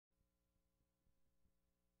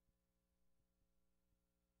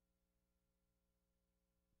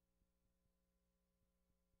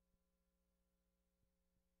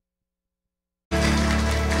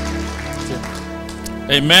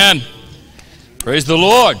Amen. Praise the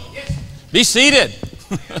Lord. Be seated.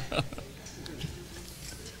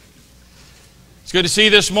 It's good to see you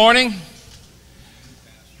this morning.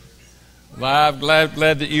 Glad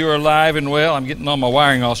that you are alive and well. I'm getting all my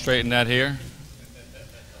wiring all straightened out here.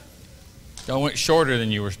 I went shorter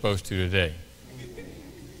than you were supposed to today.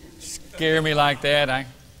 Scare me like that. I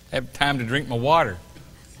have time to drink my water.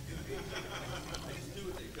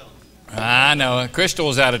 I know. Crystal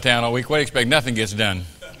was out of town all week. What do you expect? Nothing gets done.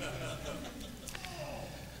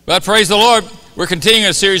 But praise the Lord. We're continuing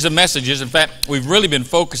a series of messages. In fact, we've really been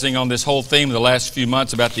focusing on this whole theme the last few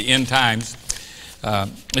months about the end times.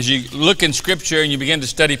 As you look in Scripture and you begin to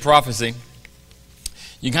study prophecy,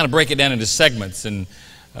 you kind of break it down into segments and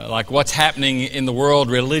like what's happening in the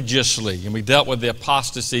world religiously. And we dealt with the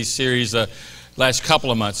apostasy series last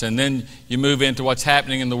couple of months. And then you move into what's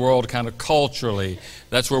happening in the world kind of culturally.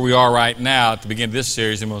 That's where we are right now at the beginning of this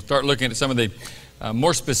series. And we'll start looking at some of the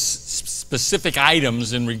more specific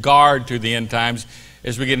items in regard to the end times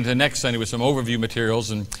as we get into next Sunday with some overview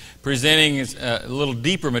materials and presenting a little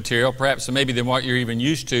deeper material, perhaps maybe than what you're even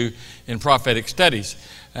used to in prophetic studies.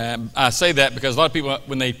 I say that because a lot of people,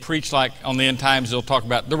 when they preach like on the end times, they'll talk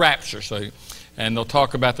about the rapture. And they'll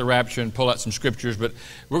talk about the rapture and pull out some scriptures. But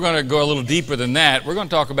we're going to go a little deeper than that. We're going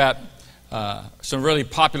to talk about some really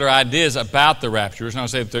popular ideas about the rapture. It's not to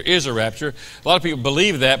say that there is a rapture. A lot of people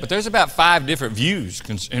believe that, but there's about 5 different views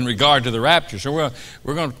in regard to the rapture. So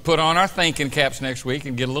we're going to put on our thinking caps next week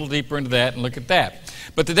and get a little deeper into that and look at that.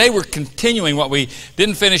 But today we're continuing what we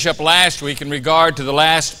didn't finish up last week in regard to the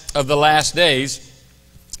last of the last days.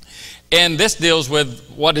 And this deals with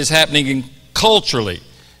what is happening culturally.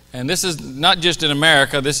 And this is not just in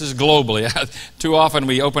America, this is globally. Too often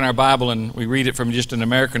we open our Bible and we read it from just an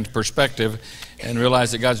American perspective and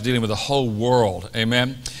realize that God's dealing with the whole world.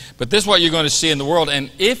 Amen? But this is what you're going to see in the world.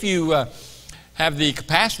 And if you have the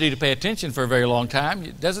capacity to pay attention for a very long time,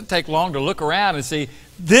 it doesn't take long to look around and see,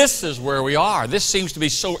 this is where we are. This seems to be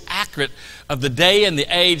so accurate of the day and the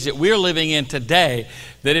age that we're living in today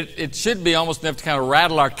that it should be almost enough to kind of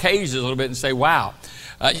rattle our cages a little bit and say, wow.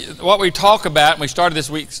 What we talk about, and we started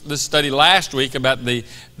this study last week about the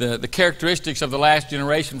characteristics of the last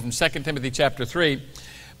generation from 2 Timothy chapter 3.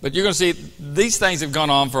 But you're going to see these things have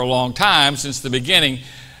gone on for a long time since the beginning.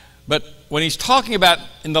 But when he's talking about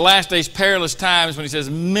in the last days perilous times, when he says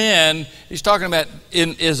men, he's talking about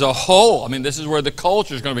as a whole. I mean, this is where the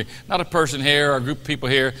culture is going to be. Not a person here or a group of people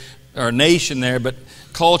here or a nation there, but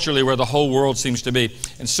culturally where the whole world seems to be.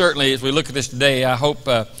 And certainly as we look at this today, I hope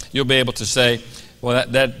you'll be able to say, well,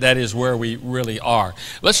 that is where we really are.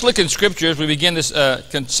 Let's look in Scripture as we begin this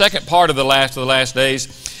second part of the last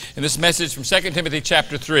days. In this message from 2 Timothy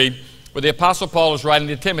chapter 3, where the Apostle Paul is writing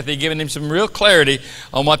to Timothy, giving him some real clarity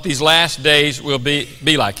on what these last days will be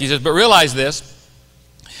like. He says, but realize this,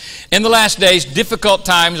 in the last days, difficult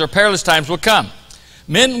times or perilous times will come.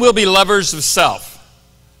 Men will be lovers of self,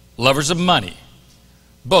 lovers of money,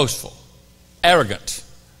 boastful, arrogant,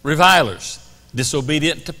 revilers,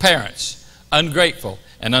 disobedient to parents, ungrateful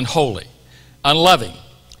and unholy, unloving,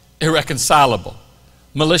 irreconcilable,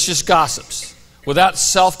 malicious gossips, without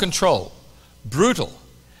self-control, brutal,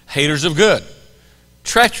 haters of good,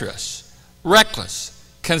 treacherous,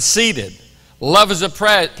 reckless, conceited, lovers of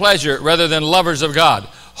pleasure rather than lovers of God,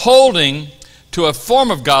 holding to a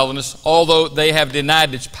form of godliness, although they have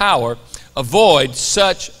denied its power. Avoid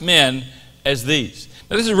such men as these.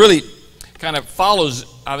 Now this is really kind of follows,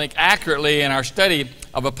 I think, accurately in our study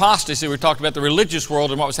of apostasy. We talked about the religious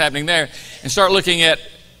world and what was happening there, and start looking at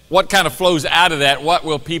what kind of flows out of that. What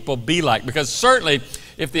will people be like? Because certainly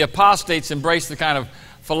if the apostates embraced the kind of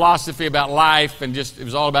philosophy about life and just it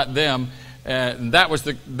was all about them, and that was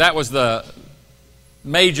the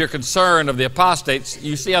major concern of the apostates,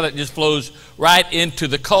 you see how that just flows right into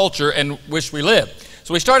the culture in which we live.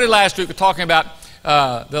 So we started last week with talking about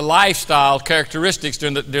the lifestyle characteristics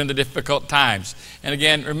during the difficult times. And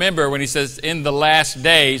again, remember when he says in the last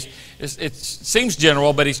days, it seems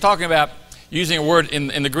general, but he's talking about using a word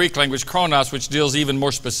in the Greek language, chronos, which deals even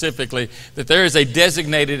more specifically that there is a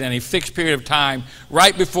designated and a fixed period of time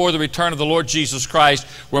right before the return of the Lord Jesus Christ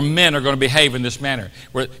where men are going to behave in this manner.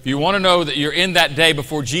 Where if you want to know that you're in that day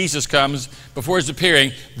before Jesus comes, before his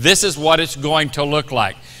appearing, this is what it's going to look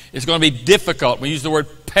like. It's going to be difficult. We use the word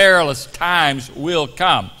perilous times will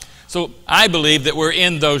come. So I believe that we're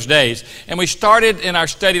in those days. And we started in our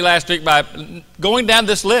study last week by going down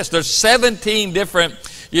this list. There's 17 different,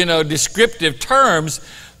 descriptive terms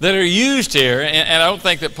that are used here. And I don't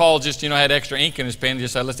think that Paul just, had extra ink in his pen and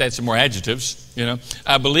just said, let's add some more adjectives.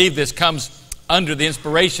 I believe this comes under the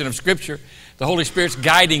inspiration of Scripture. The Holy Spirit's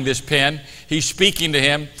guiding this pen. He's speaking to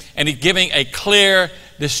him, and he's giving a clear,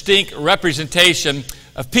 distinct representation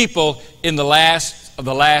of people in the last of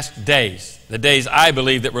the last days, the days I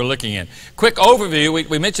believe that we're looking in. Quick overview,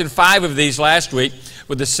 we mentioned 5 of these last week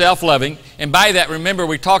with the self-loving, and by that, remember,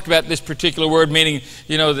 we talked about this particular word, meaning,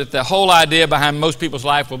 that the whole idea behind most people's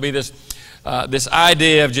life will be this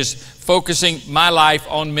idea of just focusing my life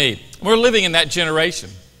on me. We're living in that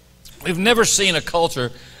generation. We've never seen a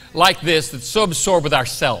culture like this that's so absorbed with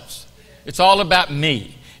ourselves. It's all about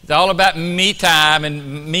me. It's all about me time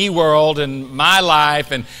and me world and my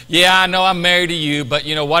life. And yeah, I know I'm married to you, but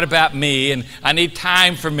what about me? And I need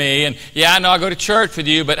time for me. And yeah, I know I go to church with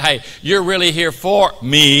you, but hey, you're really here for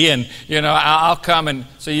me. And I'll come and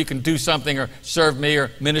so you can do something or serve me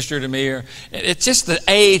or minister to me. Or it's just the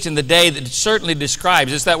age and the day that it certainly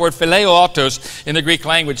describes. It's that word phileo-autos in the Greek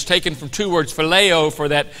language, taken from 2 words, phileo for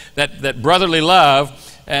that brotherly love,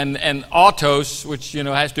 and autos, which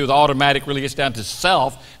has to do with automatic, really gets down to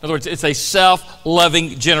self. In other words, it's a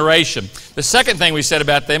self-loving generation. The second thing we said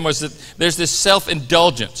about them was that there's this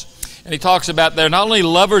self-indulgence. And he talks about they're not only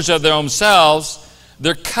lovers of their own selves,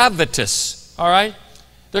 they're covetous, all right?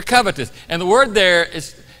 They're covetous. And the word there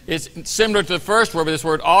is similar to the first word, but this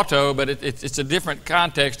word auto, but it's a different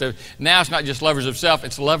context. Now it's not just lovers of self,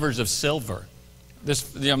 it's lovers of silver. The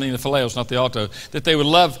phileo is not the auto, that they would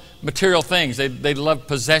love material things. They'd love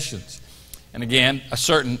possessions. And again, a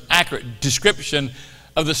certain accurate description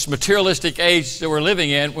of this materialistic age that we're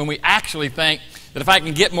living in when we actually think that if I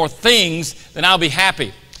can get more things, then I'll be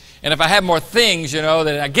happy. And if I have more things, that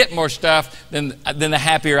I get more stuff, then the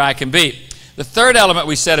happier I can be. The third element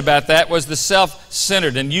we said about that was the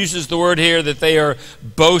self-centered, and uses the word here that they are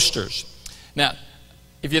boasters. Now,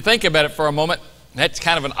 if you think about it for a moment, that's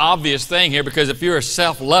kind of an obvious thing here, because if you're a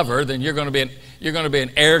self-lover, then you're going to be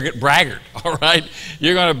an arrogant braggart, all right?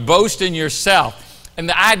 You're going to boast in yourself. And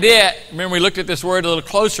the idea, remember we looked at this word a little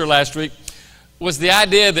closer last week, was the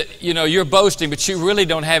idea that, you're boasting, but you really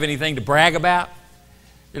don't have anything to brag about.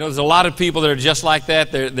 There's a lot of people that are just like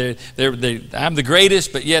that. I'm the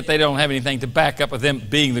greatest, but yet they don't have anything to back up with them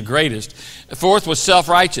being the greatest. The fourth was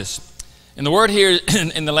self-righteous. And the word here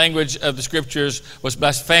in the language of the Scriptures was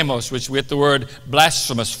blasphemos, which we get the word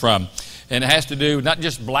blasphemous from. And it has to do not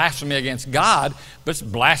just blasphemy against God, but it's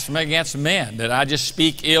blasphemy against men. That I just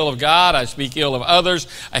speak ill of God, I speak ill of others.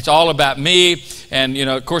 It's all about me. And,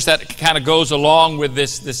 of course, that kind of goes along with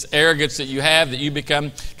this arrogance that you have, that you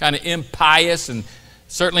become kind of impious and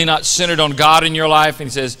certainly not centered on God in your life. And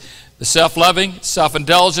he says, the self-loving,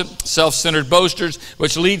 self-indulgent, self-centered boasters,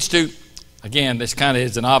 which leads to, again, this kind of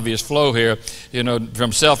is an obvious flow here,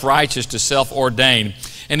 from self-righteous to self-ordained.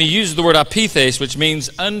 And he uses the word apithes, which means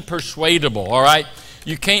unpersuadable, all right?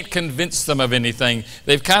 You can't convince them of anything.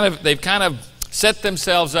 They've kind of set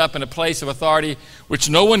themselves up in a place of authority which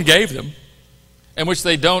no one gave them, and which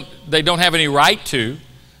they don't have any right to,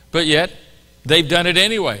 but yet they've done it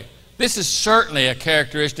anyway. This is certainly a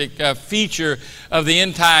characteristic feature of the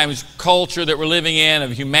end times culture that we're living in,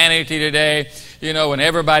 of humanity today. When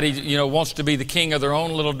everybody, wants to be the king of their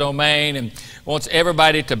own little domain and wants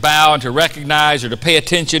everybody to bow and to recognize or to pay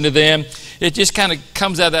attention to them. It just kind of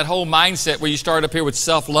comes out of that whole mindset where you start up here with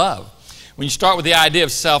self-love. When you start with the idea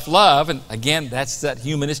of self-love, and again, that's that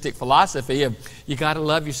humanistic philosophy of you got to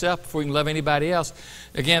love yourself before you can love anybody else.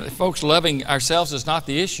 Again, folks, loving ourselves is not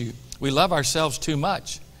the issue. We love ourselves too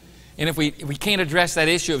much. And if we can't address that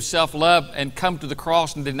issue of self-love and come to the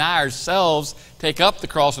cross and deny ourselves, take up the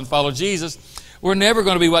cross and follow Jesus, we're never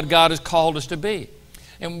going to be what God has called us to be.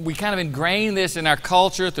 And we kind of ingrain this in our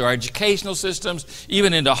culture, through our educational systems,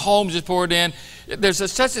 even into homes it's poured in. There's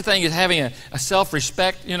such a thing as having a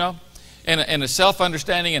self-respect, and a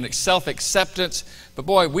self-understanding and self-acceptance. But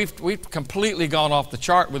boy, we've completely gone off the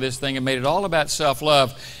chart with this thing and made it all about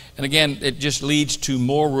self-love. And again, it just leads to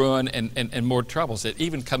more ruin and more troubles. It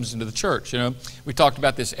even comes into the church, We talked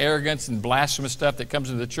about this arrogance and blasphemous stuff that comes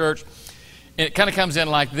into the church. And it kind of comes in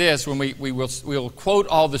like this when we'll quote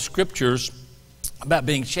all the Scriptures about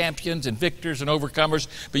being champions and victors and overcomers,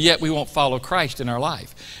 but yet we won't follow Christ in our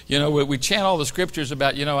life. We chant all the Scriptures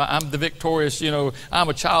about, I'm the victorious, I'm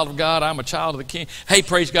a child of God, I'm a child of the King. Hey,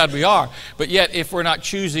 praise God, we are. But yet if we're not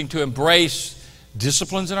choosing to embrace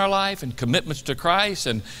disciplines in our life and commitments to Christ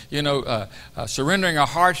and, surrendering our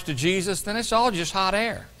hearts to Jesus, then it's all just hot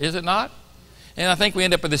air, is it not? And I think we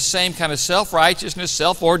end up with the same kind of self-righteousness,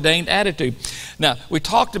 self-ordained attitude. Now, we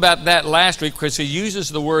talked about that last week because he uses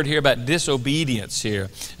the word here about disobedience here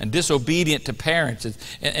and disobedient to parents.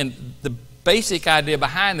 And the basic idea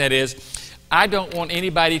behind that is I don't want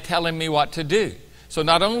anybody telling me what to do. So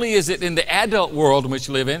not only is it in the adult world in which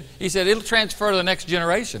you live in, he said it'll transfer to the next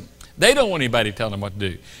generation. They don't want anybody telling them what to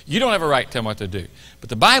do. You don't have a right to tell them what to do. But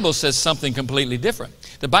the Bible says something completely different.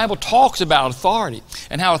 The Bible talks about authority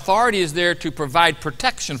and how authority is there to provide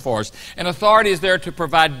protection for us. And authority is there to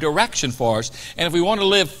provide direction for us. And if we want to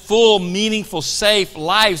live full, meaningful, safe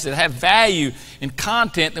lives that have value and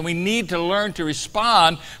content, then we need to learn to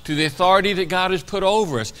respond to the authority that God has put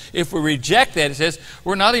over us. If we reject that, it says,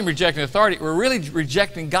 we're not even rejecting authority, we're really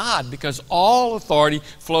rejecting God, because all authority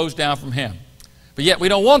flows down from Him. But yet we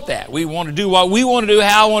don't want that. We want to do what we want to do,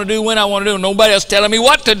 how I want to do, when I want to do, and nobody else telling me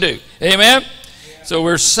what to do. Amen? Yeah. So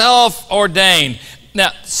we're self-ordained.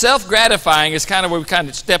 Now, self-gratifying is kind of where we kind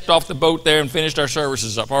of stepped off the boat there and finished our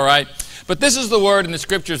services up, all right? But this is the word in the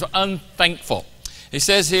Scriptures, unthankful. He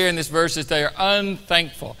says here in this verse that they are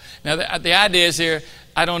unthankful. Now, the idea is here,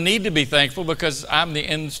 I don't need to be thankful because I'm the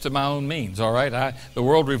ends to my own means, all right? The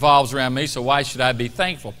world revolves around me, so why should I be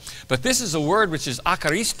thankful? But this is a word which is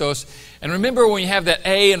akaristos. And remember, when you have that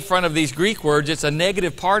A in front of these Greek words, it's a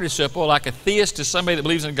negative participle, like a theist is somebody that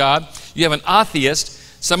believes in God. You have an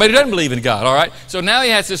atheist, somebody who doesn't believe in God, all right? So now he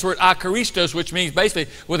has this word akaristos, which means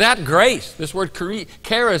basically without grace. This word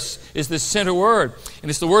charis is the center word, and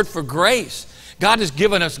it's the word for grace. God has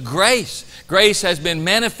given us grace. Grace has been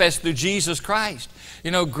manifest through Jesus Christ. You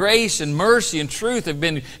know, grace and mercy and truth have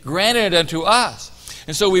been granted unto us.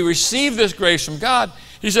 And so we receive this grace from God.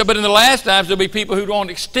 He said, but in the last times there'll be people who don't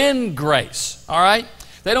extend grace. All right?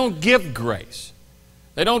 They don't give grace.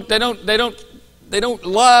 They don't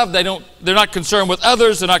love. They're not concerned with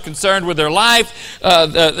others. They're not concerned with their life,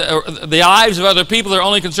 the lives of other people. They're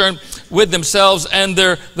only concerned with themselves and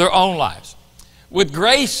their own lives. With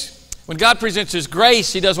grace, when God presents His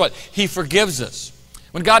grace, He does what? He forgives us.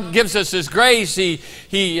 When God gives us His grace,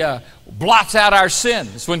 He blots out our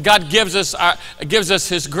sins. When God gives us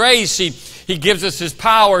His grace, He gives us His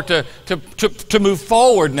power to move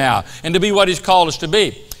forward now and to be what He's called us to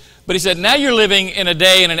be. But He said, now you're living in a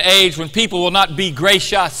day and an age when people will not be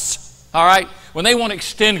gracious, all right? When they want to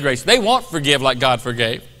extend grace, they won't forgive like God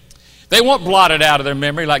forgave. They won't blot it out of their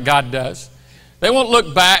memory like God does. They won't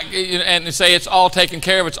look back and say it's all taken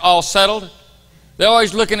care of, it's all settled. They're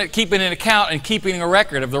always looking at keeping an account and keeping a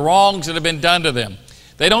record of the wrongs that have been done to them.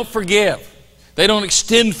 They don't forgive. They don't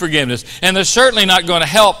extend forgiveness. And they're certainly not going to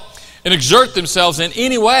help and exert themselves in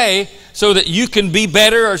any way so that you can be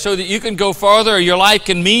better or so that you can go farther or your life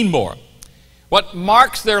can mean more. What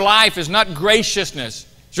marks their life is not graciousness.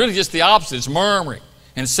 It's really just the opposite. It's murmuring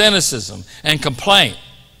and cynicism and complaint.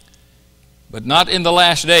 But not in the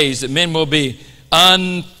last days that men will be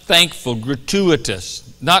unthankful,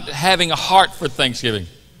 gratuitous, not having a heart for thanksgiving.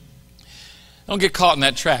 Don't get caught in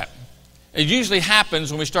that trap. It usually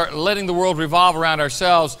happens when we start letting the world revolve around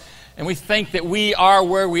ourselves and we think that we are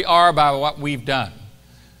where we are by what we've done.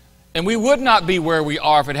 And we would not be where we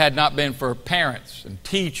are if it had not been for parents and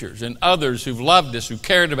teachers and others who've loved us, who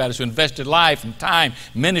cared about us, who invested life and time,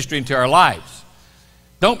 ministry into our lives.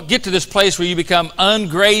 Don't get to this place where you become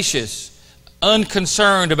ungracious,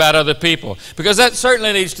 unconcerned about other people, because that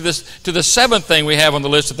certainly leads to the seventh thing we have on the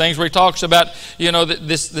list of things, where he talks about, you know,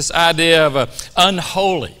 this idea of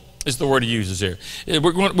unholy is the word he uses here.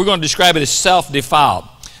 We're going to describe it as self-defiled.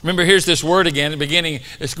 Remember, here's this word again, at the beginning,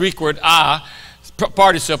 this Greek word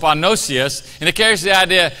participle, anosios, and it carries the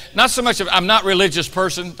idea not so much of I'm not a religious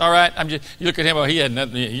person, all right? You look at him, oh, he had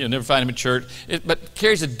nothing, you'll never find him in church, but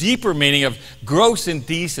carries a deeper meaning of gross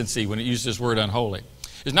indecency when it uses this word unholy.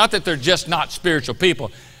 It's not that they're just not spiritual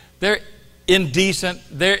people. They're indecent.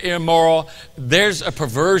 They're immoral. There's a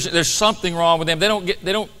perversion. There's something wrong with them. They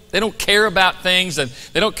don't care about things, and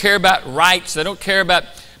they don't care about rights. They don't care about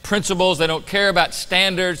principles. They don't care about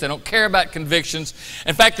standards. They don't care about convictions.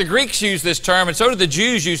 In fact, the Greeks use this term, and so do the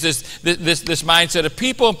Jews use this mindset of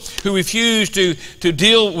people who refuse to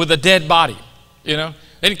deal with a dead body. You know,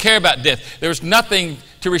 they didn't care about death. There was nothing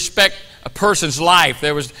to respect a person's life.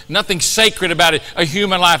 There was nothing sacred about it, a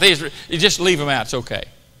human life. You just leave them out. It's okay.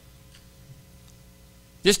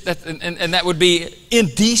 And that would be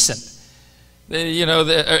indecent. You know,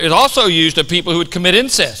 it's also used of people who would commit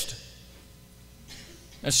incest.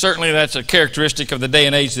 And certainly that's a characteristic of the day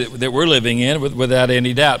and age that we're living in, without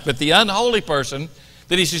any doubt. But the unholy person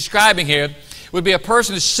that he's describing here would be a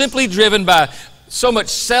person who's simply driven by so much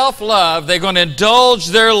self-love, they're going to indulge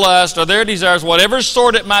their lust or their desires, whatever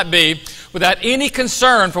sort it might be, without any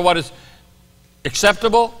concern for what is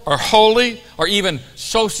acceptable or holy or even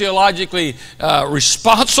sociologically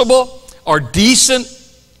responsible or decent,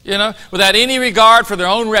 you know, without any regard for their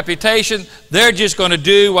own reputation. They're just going to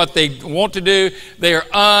do what they want to do. They are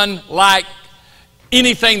unlike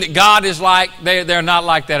anything that God is like. They're not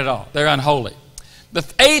like that at all. They're unholy. The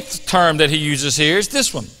eighth term that he uses here is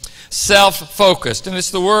this one. Self-focused. And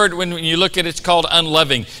it's the word, when you look at it, it's called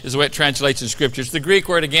unloving, is the way it translates in Scripture. It's the Greek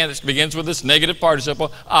word, again, that begins with this negative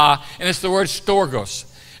participle, and it's the word storgos.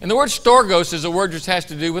 And the word storgos is a word which has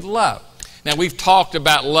to do with love. Now, we've talked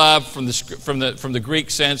about love from the Greek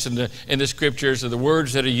sense in the Scriptures, of the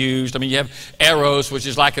words that are used. I mean, you have eros, which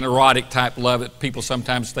is like an erotic type love that people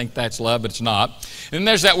sometimes think that's love, but it's not. And then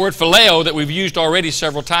there's that word phileo that we've used already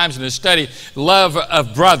several times in this study, love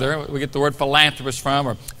of brother. We get the word philanthropist from,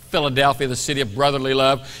 or Philadelphia, the city of brotherly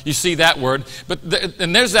love. You see that word. But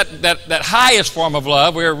and there's that highest form of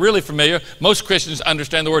love. We're really familiar. Most Christians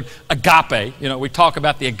understand the word agape. You know, we talk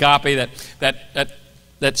about the agape,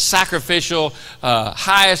 that sacrificial,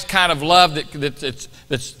 highest kind of love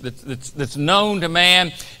that's known to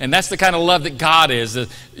man, and that's the kind of love that God is,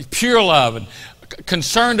 pure love and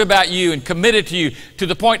concerned about you and committed to you to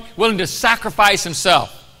the point willing to sacrifice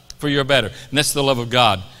himself for your better. And that's the love of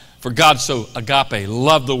God. For God so agape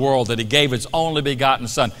loved the world that he gave his only begotten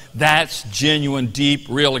Son. That's genuine, deep,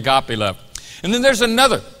 real agape love. And then there's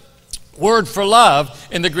another word for love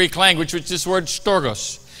in the Greek language, which is this word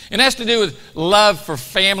storgos. It has to do with love for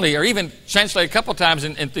family, or even translated a couple times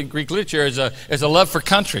in the Greek literature as a love for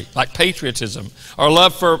country, like patriotism, or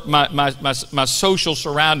love for my social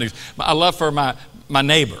surroundings, a love for my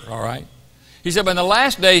neighbor, all right? He said, but in the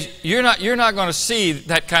last days, you're not going to see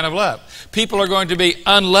that kind of love. People are going to be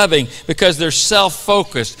unloving because they're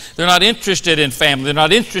self-focused. They're not interested in family. They're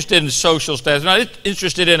not interested in social status. They're not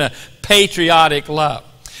interested in a patriotic love.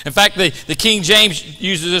 In fact, the King James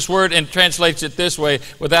uses this word and translates it this way,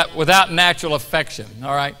 without natural affection,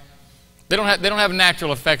 all right? They don't have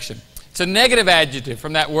natural affection. It's a negative adjective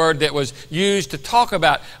from that word that was used to talk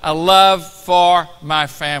about a love for my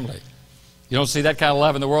family. You don't see that kind of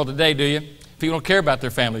love in the world today, do you? People don't care about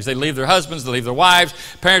their families. They leave their husbands, they leave their wives.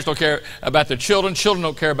 Parents don't care about their children. Children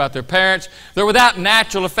don't care about their parents. They're without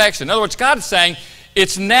natural affection. In other words, God is saying,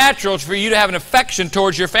 it's natural for you to have an affection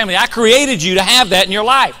towards your family. I created you to have that in your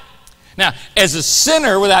life. Now, as a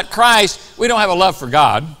sinner without Christ, we don't have a love for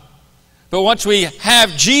God. But once we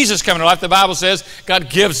have Jesus come into life, the Bible says God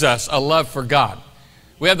gives us a love for God.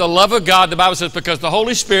 We have the love of God, the Bible says, because the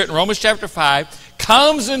Holy Spirit in Romans chapter 5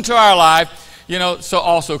 comes into our life, you know, so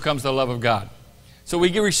also comes the love of God. So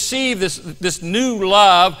we receive this new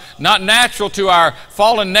love, not natural to our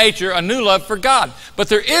fallen nature, a new love for God. But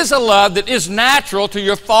there is a love that is natural to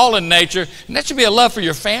your fallen nature, and that should be a love for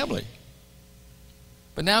your family.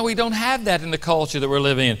 But now we don't have that in the culture that we're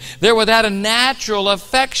living in. They're without a natural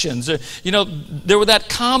affections. You know, they're without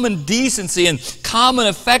common decency and common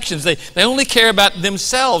affections. They only care about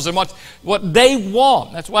themselves and what they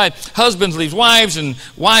want. That's why husbands leave wives and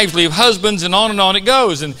wives leave husbands, and on it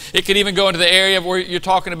goes. And it could even go into the area where you're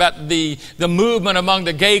talking about the movement among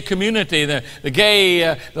the gay community, the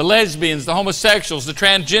gay, the lesbians, the homosexuals, the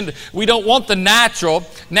transgender. We don't want the natural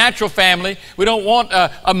family. We don't want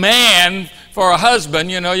a man for a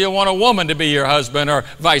husband. You know, you want a woman to be your husband, or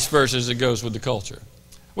vice versa, as it goes with the culture.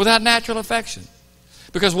 Without natural affection.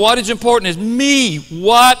 Because what is important is me.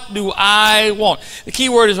 What do I want? The key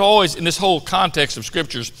word is always, in this whole context of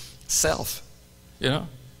Scriptures, self. You know?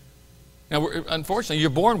 Now, unfortunately, you're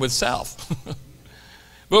born with self.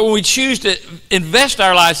 But when we choose to invest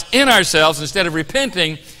our lives in ourselves instead of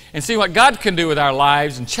repenting and see what God can do with our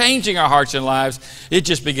lives and changing our hearts and lives, it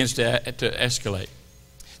just begins to escalate.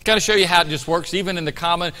 Kind of show you how it just works, even in the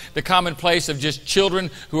common place of just children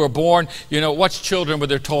who are born. You know, watch children with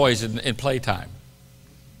their toys in playtime.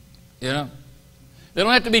 You know, they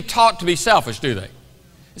don't have to be taught to be selfish, do they?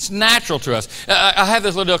 It's natural to us. I have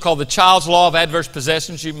this little deal called the Child's Law of Adverse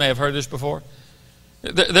Possessions. You may have heard this before.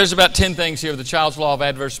 There's about 10 things here of the Child's Law of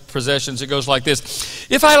Adverse Possessions. It goes like this: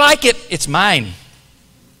 if I like it, it's mine.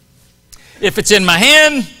 If it's in my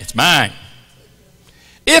hand, it's mine.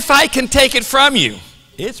 If I can take it from you,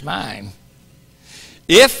 it's mine.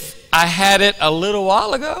 If I had it a little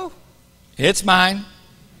while ago, it's mine.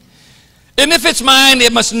 And if it's mine,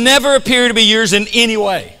 it must never appear to be yours in any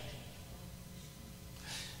way.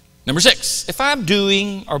 Number 6, if I'm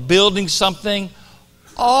doing or building something,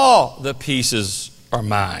 all the pieces are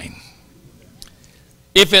mine.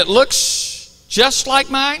 If it looks just like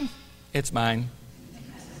mine, it's mine.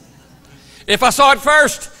 If I saw it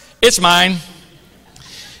first, it's mine.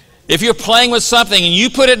 If you're playing with something and you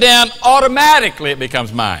put it down, automatically it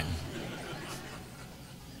becomes mine.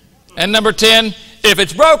 And number 10, if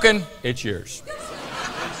it's broken, it's yours.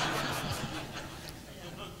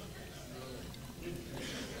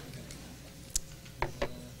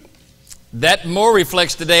 That more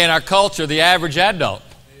reflects today in our culture the average adult.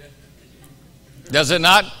 Does it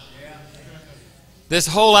not? This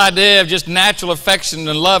whole idea of just natural affection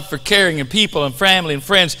and love for caring and people and family and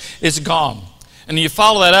friends is gone. And you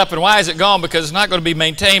follow that up, and why is it gone? Because it's not going to be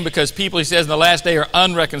maintained, because people, he says, in the last day are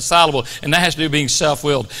unreconcilable, and that has to do with being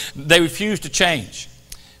self-willed. They refuse to change.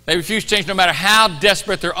 They refuse to change no matter how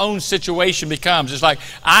desperate their own situation becomes. It's like,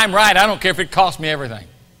 I'm right, I don't care if it costs me everything.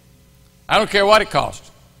 I don't care what it costs.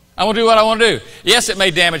 I want to do what I want to do. Yes, it may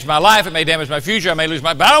damage my life, it may damage my future, I may lose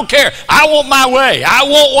my, but I don't care. I want my way. I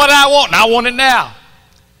want what I want, and I want it now.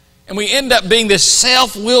 And we end up being this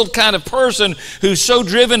self-willed kind of person who's so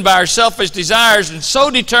driven by our selfish desires and so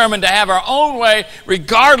determined to have our own way,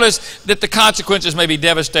 regardless that the consequences may be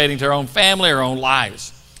devastating to our own family, our own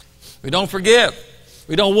lives. We don't forgive.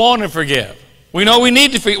 We don't want to forgive. We know we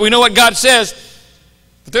need to forgive. We know what God says,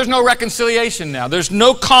 but there's no reconciliation now. There's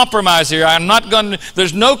no compromise here.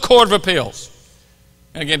 There's no court of appeals.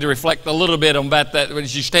 And again, to reflect a little bit about that, when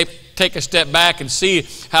you take a step back and see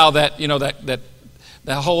how that,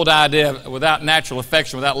 the whole idea without natural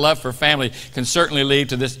affection, without love for family, can certainly lead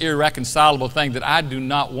to this irreconcilable thing that I do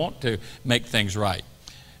not want to make things right.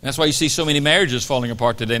 And that's why you see so many marriages falling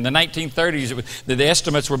apart today. In the 1930s, the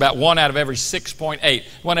estimates were about 1 out of every 6.8.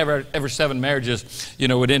 1 out of every 7 marriages,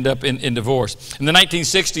 would end up in divorce. In the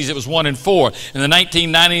 1960s, it was 1 in 4. In the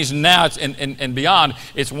 1990s and now it's and beyond,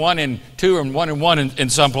 it's 1 in 2 and 1 in 1 in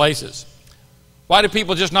some places. Why do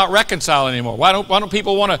people just not reconcile anymore? Why don't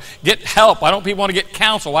people want to get help? Why don't people want to get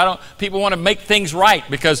counsel? Why don't people want to make things right?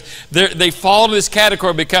 Because they fall into this category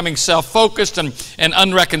of becoming self-focused and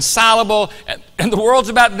unreconcilable. And the world's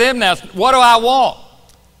about them now. What do I want?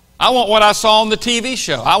 I want what I saw on the TV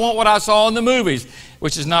show. I want what I saw in the movies,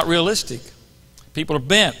 which is not realistic. People are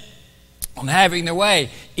bent on having their way,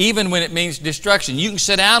 even when it means destruction. You can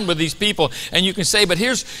sit down with these people and you can say, but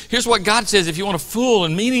here's what God says. If you want a full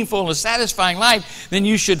and meaningful and a satisfying life, then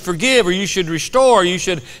you should forgive, or you should restore, or you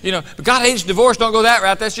should, but God hates divorce. Don't go that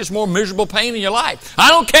route. That's just more miserable pain in your life. I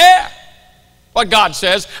don't care what God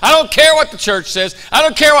says. I don't care what the church says. I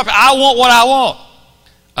don't care I want what I want.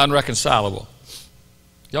 Unreconcilable.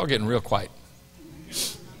 Y'all getting real quiet.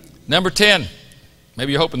 Number 10.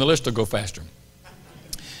 Maybe you're hoping the list will go faster.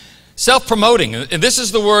 Self-promoting. And this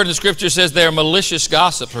is the word in the Scripture says they are malicious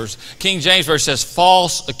gossipers. King James verse says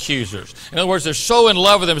false accusers. In other words, they're so in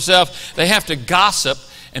love with themselves, they have to gossip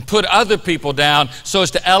and put other people down so as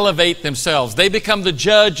to elevate themselves. They become the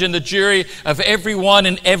judge and the jury of everyone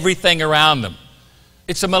and everything around them.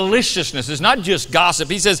 It's a maliciousness. It's not just gossip.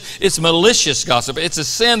 He says it's malicious gossip. It's a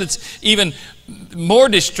sin that's even more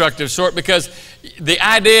destructive sort, because the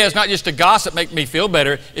idea is not just to gossip make me feel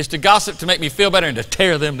better. It's to gossip to make me feel better and to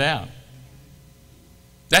tear them down.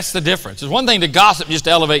 That's the difference. It's one thing to gossip just to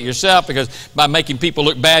elevate yourself, because by making people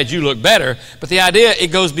look bad, you look better. But the idea, it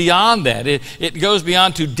goes beyond that. It goes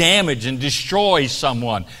beyond to damage and destroy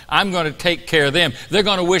someone. I'm going to take care of them. They're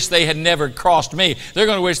going to wish they had never crossed me. They're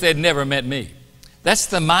going to wish they had never met me. That's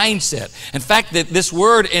the mindset. In fact, this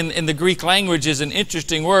word in the Greek language is an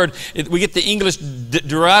interesting word. We get the English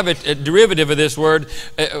derivative of this word.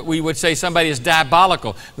 We would say somebody is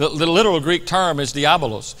diabolical. The literal Greek term is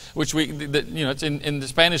diabolos, which it's in the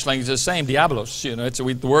Spanish language the same, diablos. It's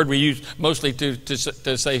the word we use mostly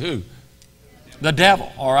to say who? The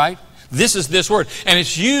devil, all right? This is this word. And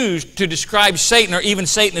it's used to describe Satan, or even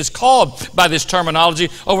Satan is called by this terminology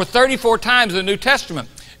over 34 times in the New Testament.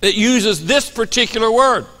 It uses this particular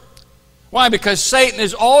word. Why? Because Satan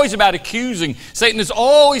is always about accusing. Satan is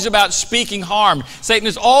always about speaking harm. Satan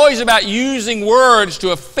is always about using words to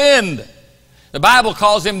offend. The Bible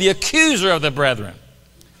calls him the accuser of the brethren.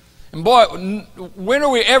 And boy, when are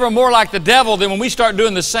we ever more like the devil than when we start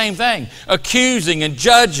doing the same thing? Accusing and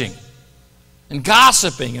judging and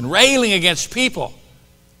gossiping and railing against people.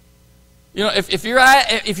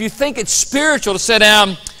 If you think it's spiritual to sit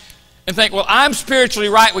down and think, well, I'm spiritually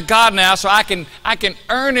right with God now, so I can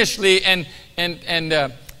earnestly and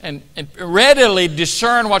readily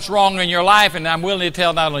discern what's wrong in your life, and I'm willing to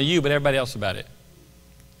tell not only you but everybody else about it.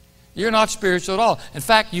 You're not spiritual at all. In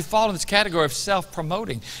fact, you fall in this category of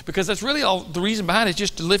self-promoting, because that's really all the reason behind it is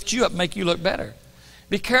just to lift you up, make you look better.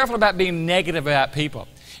 Be careful about being negative about people,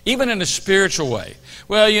 even in a spiritual way.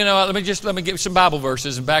 Well, let me give some Bible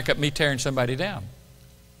verses and back up me tearing somebody down.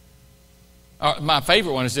 My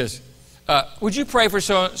favorite one is this. Would you pray for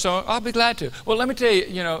so? I'll be glad to. Well, let me tell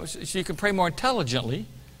you, so you can pray more intelligently.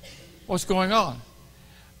 What's going on?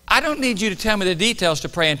 I don't need you to tell me the details to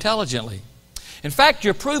pray intelligently. In fact,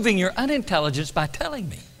 you're proving your unintelligence by telling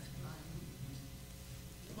me.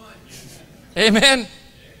 Amen?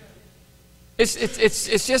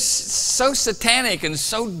 It's just so satanic and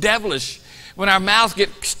so devilish when our mouths get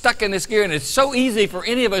stuck in this gear, and it's so easy for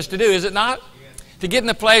any of us to do, is it not? to get in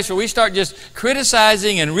a place where we start just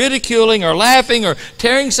criticizing and ridiculing or laughing or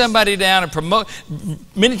tearing somebody down and promote.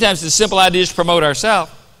 Many times the simple idea is to promote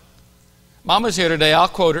ourselves. Mama's here today. I'll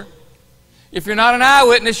quote her. If you're not an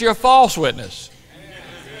eyewitness, you're a false witness.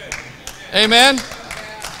 Amen?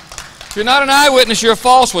 If you're not an eyewitness, you're a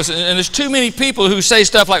false witness. And there's too many people who say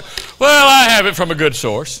stuff like, well, I have it from a good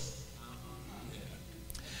source.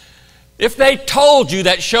 If they told you,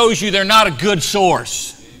 that shows you they're not a good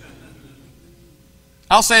source.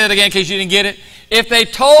 I'll say that again in case you didn't get it. If they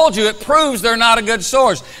told you, it proves they're not a good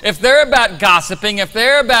source. If they're about gossiping, if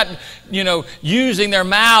they're about, using their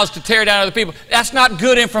mouths to tear down other people, that's not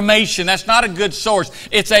good information. That's not a good source.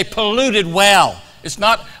 It's a polluted well. It's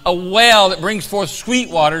not a well that brings forth sweet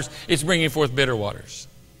waters. It's bringing forth bitter waters.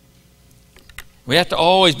 We have to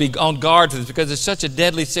always be on guard for this because it's such a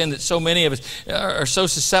deadly sin that so many of us are so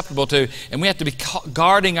susceptible to. And we have to be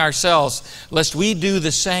guarding ourselves lest we do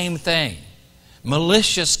the same thing.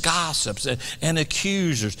 Malicious gossips and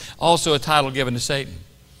accusers. Also a title given to Satan.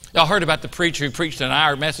 Y'all heard about the preacher who preached an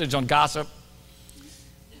hour message on gossip?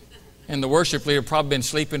 And the worship leader probably been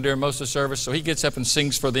sleeping during most of the service, so he gets up and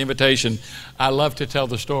sings for the invitation, I love to tell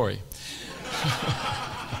the story.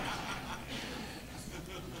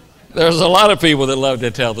 There's a lot of people that love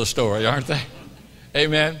to tell the story, aren't they?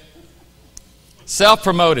 Amen.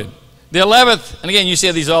 Self-promoted. The 11th, and again, you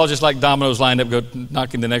see these all just like dominoes lined up, go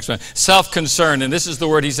knocking the next one. Self-concern, and this is the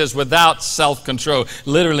word he says, without self-control.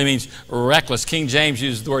 Literally means reckless. King James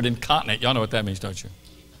uses the word incontinent. Y'all know what that means, don't you?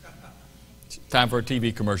 Time for a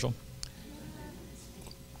TV commercial.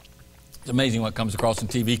 It's amazing what comes across in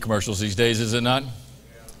TV commercials these days, is it not?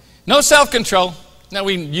 No self-control. Now,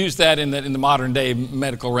 we use that in the modern day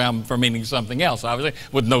medical realm for meaning something else, obviously,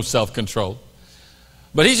 with no self-control.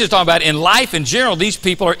 But he's just talking about in life in general, these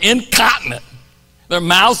people are incontinent. Their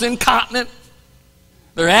mouths incontinent.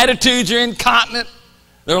 Their attitudes are incontinent.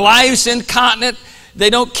 Their lives incontinent. They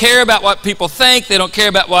don't care about what people think. They don't care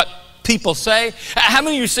about what people say. How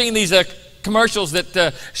many of you have seen these commercials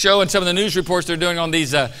that show in some of the news reports they're doing on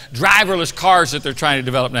these driverless cars that they're trying to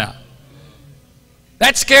develop now?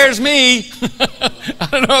 That scares me. I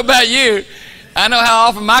don't know about you. I know how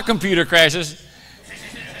often my computer crashes.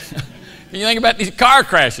 You think about these car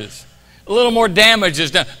crashes. A little more damage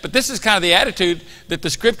is done. But this is kind of the attitude that the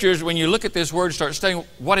scriptures, when you look at this word, start studying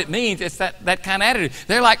what it means. It's that kind of attitude.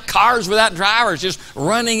 They're like cars without drivers, just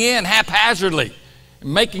running in haphazardly,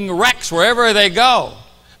 making wrecks wherever they go.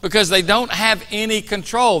 Because they don't have any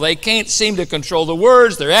control. They can't seem to control the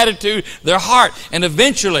words, their attitude, their heart. And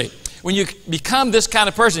eventually, when you become this kind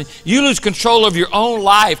of person, you lose control of your own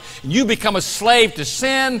life. And you become a slave to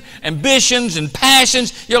sin, ambitions, and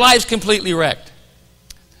passions. Your life's completely wrecked.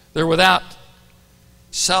 They're without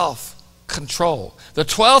self-control. The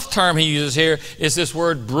 12th term he uses here is this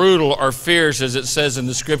word brutal or fierce, as it says in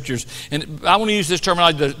the scriptures. And I want to use this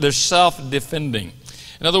terminology, they're self-defending.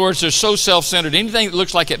 In other words, they're so self-centered. Anything that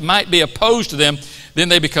looks like it might be opposed to them, then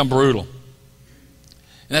they become brutal.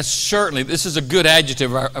 And that's certainly, this is a good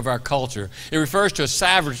adjective of our culture. It refers to a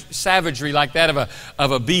savagery like that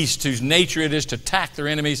of a beast whose nature it is to attack their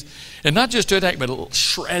enemies. And not just to attack, but it'll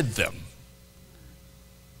shred them.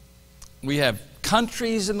 We have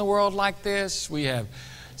countries in the world like this. We have,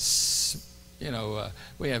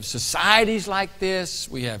 we have societies like this.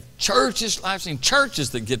 We have churches. I've seen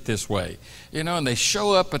churches that get this way, and they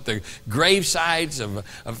show up at the gravesides of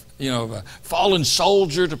a fallen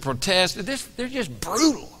soldier to protest. They're just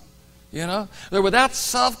brutal, They're without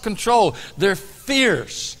self-control. They're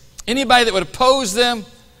fierce. Anybody that would oppose them,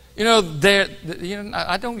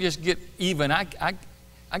 I don't just get even. I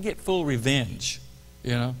get full revenge,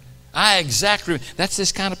 That's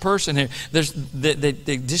this kind of person here. They're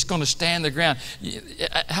just going to stand their ground.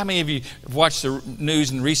 How many of you have watched the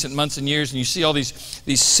news in recent months and years, and you see all these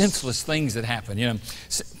senseless things that happen?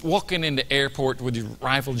 Walking into airport with your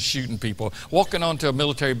rifle and shooting people, walking onto a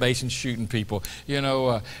military base and shooting people,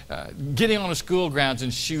 getting on the school grounds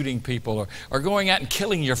and shooting people, or going out and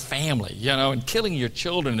killing your family, and killing your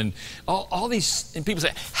children, and all these. And people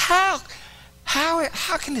say, how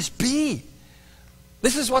can this be?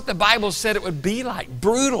 This is what the Bible said it would be like.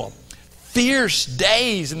 Brutal, fierce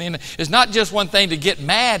days. And then it's not just one thing to get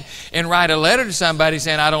mad and write a letter to somebody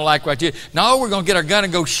saying, I don't like what you do. No, we're going to get our gun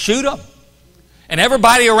and go shoot them. And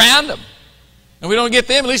everybody around them. And we don't get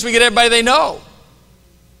them, at least we get everybody they know.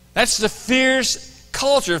 That's the fierce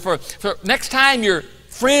culture. For next time your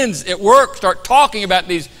friends at work start talking about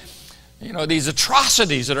these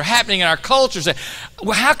atrocities that are happening in our culture. Say,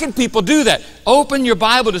 well, how can people do that? Open your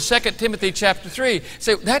Bible to 2 Timothy chapter 3.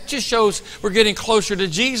 Say, that just shows we're getting closer to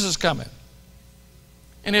Jesus coming.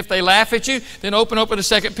 And if they laugh at you, then open to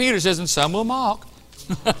 2 Peter. It says, and some will mock.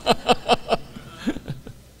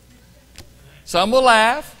 Some will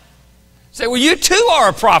laugh. Say, well, you too are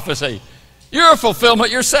a prophecy. You're a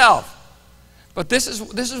fulfillment yourself. But this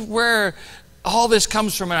is where all this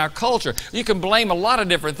comes from in our culture. You can blame a lot of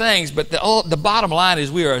different things, but the bottom line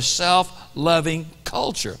is we are a self-loving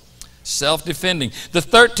culture, self-defending. The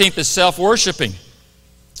 13th is self-worshiping.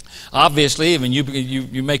 Obviously, when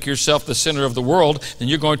you make yourself the center of the world, then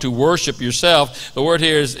you're going to worship yourself. The word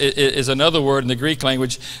here is another word in the Greek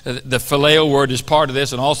language. The phileo word is part of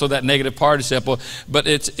this, and also that negative participle. But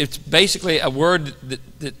it's basically a word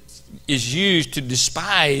that is used to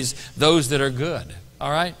despise those that are good.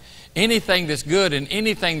 All right? Anything that's good and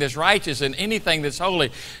anything that's righteous and anything that's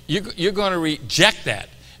holy, you're going to reject that.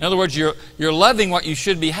 In other words, you're loving what you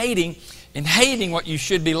should be hating and hating what you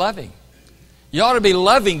should be loving. You ought to be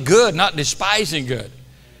loving good, not despising good.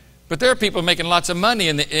 But there are people making lots of money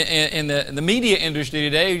in the media industry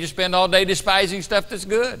today who just spend all day despising stuff that's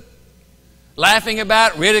good. Laughing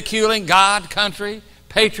about, ridiculing God, country,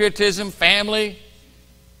 patriotism, family.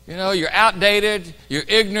 You know, you're outdated, you're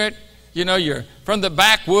ignorant, you know, you're from the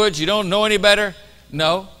backwoods, you don't know any better.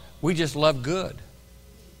 No, we just love good.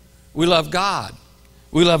 We love God.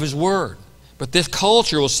 We love His Word. But this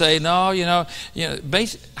culture will say, no, I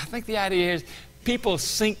think the idea is people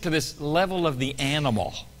sink to this level of the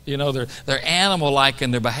animal. You know, they're animal-like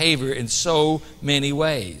in their behavior in so many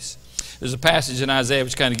ways. There's a passage in Isaiah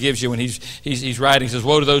which kind of gives you when he's writing, he says,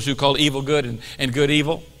 woe to those who call evil good and good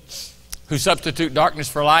evil, who substitute darkness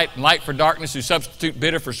for light and light for darkness, who substitute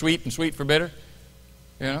bitter for sweet and sweet for bitter.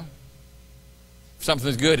 You know, if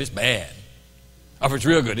something's good, it's bad. Or if it's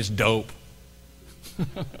real good, it's dope.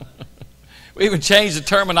 We even change the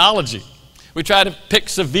terminology. We try to pick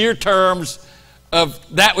severe terms of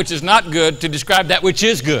that which is not good to describe that which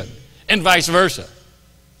is good, and vice versa.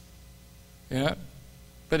 You know?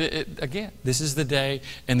 But again, this is the day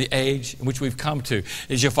and the age in which we've come to.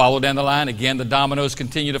 As you follow down the line, again, the dominoes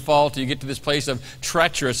continue to fall till you get to this place of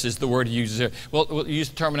treacherous is the word he uses here. Well, we'll use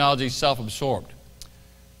the terminology self-absorbed.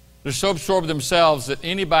 They're so absorbed themselves that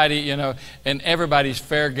anybody, and everybody's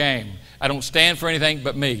fair game. I don't stand for anything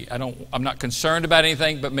but me. I'm not concerned about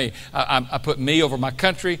anything but me. I put me over my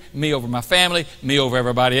country, me over my family, me over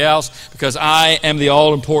everybody else, because I am the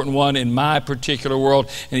all-important one in my particular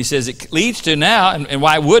world. And he says it leads to now, and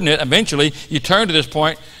why wouldn't it, eventually you turn to this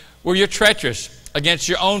point where you're treacherous against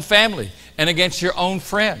your own family and against your own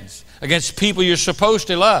friends, against people you're supposed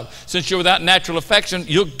to love. Since you're without natural affection,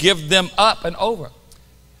 you'll give them up and over.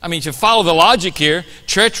 I mean, to follow the logic here,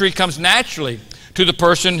 treachery comes naturally to the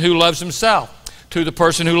person who loves himself, to the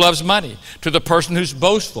person who loves money, to the person who's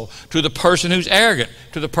boastful, to the person who's arrogant,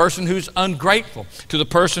 to the person who's ungrateful, to the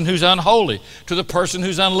person who's unholy, to the person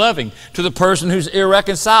who's unloving, to the person who's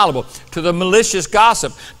irreconcilable, to the malicious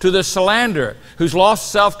gossip, to the slanderer who's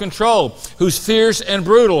lost self-control, who's fierce and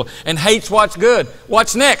brutal and hates what's good.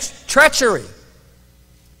 What's next? Treachery.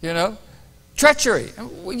 Treachery.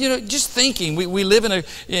 Just thinking, we live in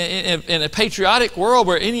a patriotic world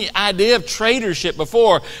where any idea of traitorship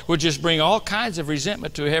before would just bring all kinds of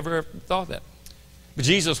resentment to whoever thought that. But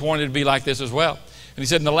Jesus wanted it to be like this as well. And he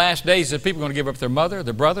said in the last days that people are going to give up their mother,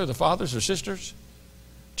 their brother, their fathers, their sisters,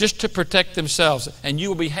 just to protect themselves. And you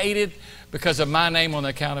will be hated because of my name on the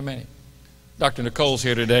account of many. Dr. Nicole's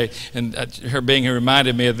here today, and her being here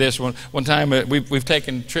reminded me of this. One time we've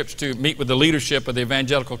taken trips to meet with the leadership of the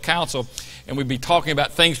Evangelical Council, and we'd be talking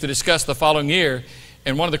about things to discuss the following year.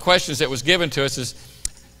 And one of the questions that was given to us is,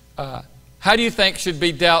 how do you think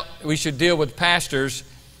we should deal with pastors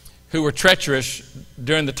who were treacherous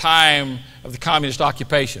during the time of the communist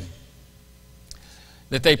occupation?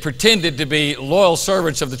 That they pretended to be loyal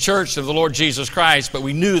servants of the church of the Lord Jesus Christ, but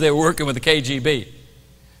we knew they were working with the KGB.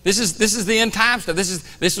 This is the end time stuff. This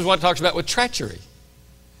is what it talks about with treachery.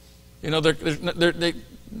 You're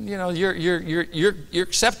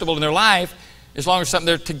acceptable in their life as long as something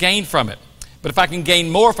there to gain from it. But if I can gain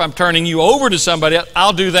more, if I'm turning you over to somebody else,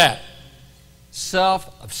 I'll do that.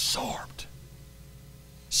 Self-absorbed,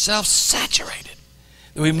 self-saturated.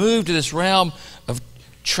 We move to this realm of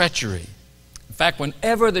treachery. In fact,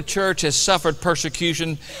 whenever the church has suffered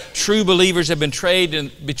persecution, true believers have been betrayed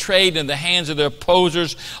in the hands of their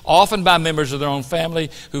opposers, often by members of their own family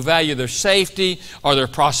who value their safety or their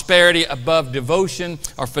prosperity above devotion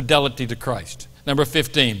or fidelity to Christ. Number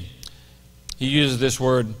 15, he uses this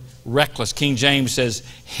word reckless. King James says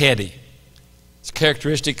heady. Its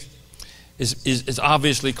characteristic is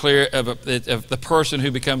obviously clear of the person who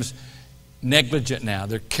becomes negligent now.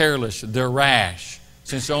 They're careless, they're rash.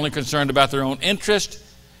 Since they're only concerned about their own interest,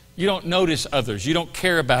 you don't notice others. You don't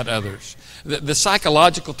care about others. The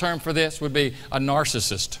psychological term for this would be a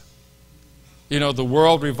narcissist. the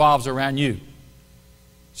world revolves around you.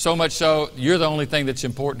 So much so, you're the only thing that's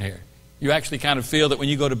important here. You actually kind of feel that when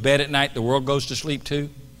you go to bed at night, the world goes to sleep too.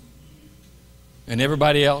 And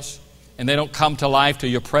everybody else. And they don't come to life till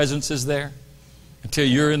your presence is there. Until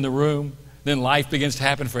you're in the room. Then life begins to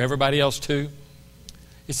happen for everybody else too.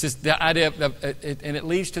 It's just the idea and it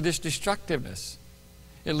leads to this destructiveness.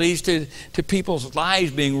 It leads to people's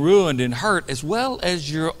lives being ruined and hurt as well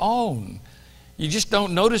as your own. You just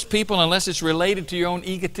don't notice people unless it's related to your own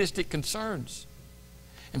egotistic concerns.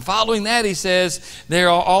 And following that, he says, they are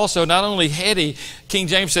also not only heady, King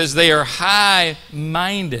James says they are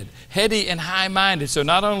high-minded. Heady and high-minded. So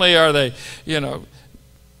not only are they,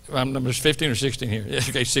 numbers 15 or 16 here.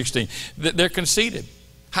 Okay, 16. They're conceited.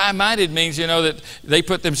 High-minded means, that they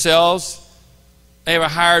put themselves, they have a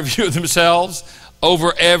higher view of themselves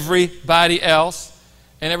over everybody else.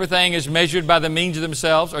 And everything is measured by the means of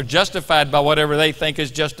themselves or justified by whatever they think is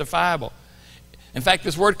justifiable. In fact,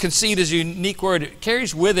 this word conceit is a unique word. It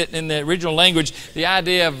carries with it in the original language the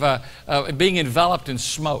idea of being enveloped in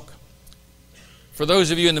smoke. For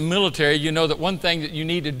those of you in the military, you know that one thing that you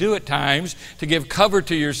need to do at times to give cover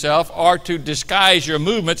to yourself or to disguise your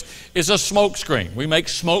movements is a smoke screen. We make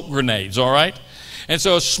smoke grenades, all right? And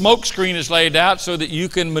so a smoke screen is laid out so that you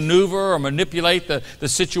can maneuver or manipulate the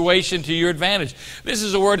situation to your advantage. This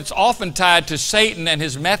is a word that's often tied to Satan and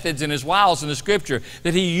his methods and his wiles in the Scripture,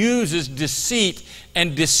 that he uses deceit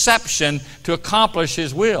and deception to accomplish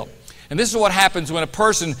his will. And this is what happens when a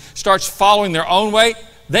person starts following their own way.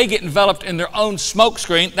 They get enveloped in their own smoke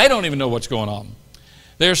screen. They don't even know what's going on.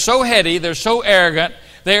 They're so heady, they're so arrogant,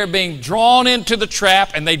 they're being drawn into the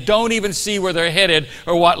trap, and they don't even see where they're headed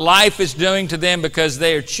or what life is doing to them because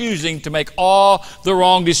they are choosing to make all the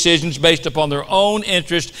wrong decisions based upon their own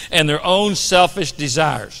interest and their own selfish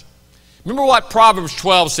desires. Remember what Proverbs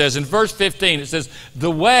 12 says. In verse 15, it says,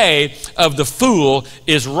 "The way of the fool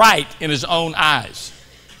is right in his own eyes."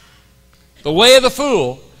 The way of the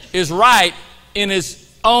fool is right in his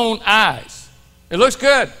own eyes. It looks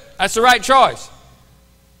good. That's the right choice.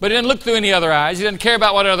 But he doesn't look through any other eyes. He doesn't care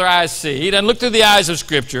about what other eyes see. He doesn't look through the eyes of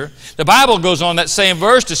Scripture. The Bible goes on that same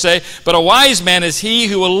verse to say, "But a wise man is he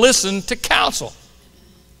who will listen to counsel."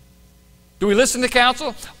 Do we listen to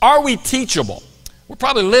counsel? Are we teachable? We're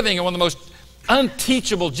probably living in one of the most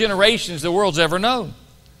unteachable generations the world's ever known.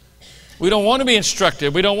 We don't want to be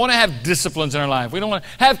instructed. We don't want to have disciplines in our life. We don't want to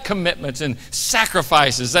have commitments and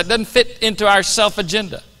sacrifices. That doesn't fit into our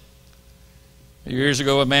self-agenda. Years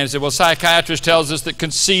ago, a man said, well, psychiatrist tells us that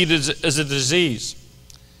conceit is a disease.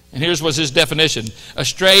 And here's was his definition: a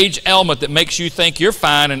strange ailment that makes you think you're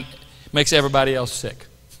fine and makes everybody else sick.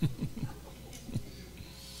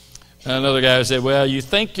 Another guy said, well, you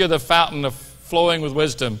think you're the fountain of flowing with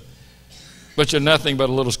wisdom, but you're nothing but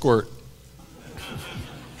a little squirt.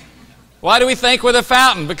 Why do we think we're the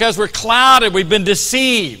fountain? Because we're clouded. We've been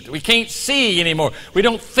deceived. We can't see anymore. We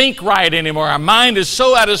don't think right anymore. Our mind is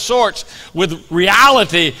so out of sorts with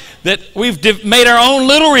reality that we've made our own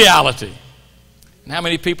little reality. And how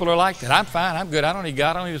many people are like that? I'm fine. I'm good. I don't need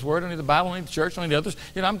God. I don't need His Word. I don't need the Bible. I don't need the church. I don't need others.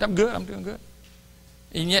 I'm good. I'm doing good.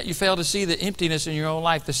 And yet you fail to see the emptiness in your own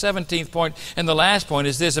life. The 17th point and the last point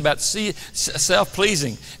is this about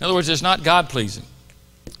self-pleasing. In other words, it's not God-pleasing.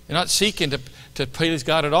 You're not seeking to please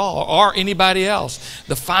God at all or anybody else.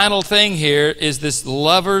 The final thing here is this: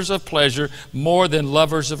 lovers of pleasure more than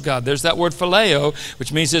lovers of God. There's that word phileo,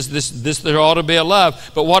 which means this there ought to be a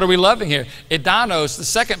love. But what are we loving here? Idanos, the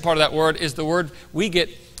second part of that word, is the word we get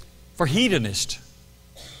for hedonist.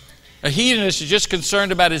 A hedonist is just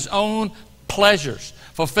concerned about his own pleasures,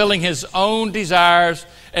 fulfilling his own desires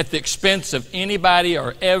at the expense of anybody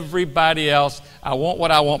or everybody else. I want what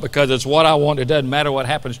I want because it's what I want. It doesn't matter what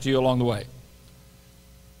happens to you along the way.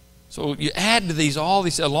 So you add to all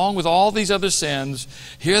these, along with all these other sins,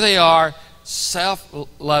 here they are,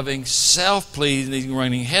 self-loving, self-pleasing,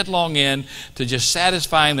 running headlong in to just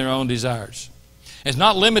satisfying their own desires. It's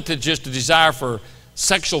not limited just to desire for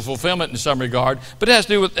sexual fulfillment in some regard, but it has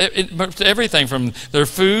to do with everything from their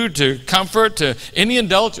food to comfort to any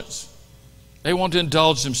indulgence. They want to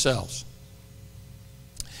indulge themselves.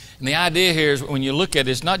 And the idea here is, when you look at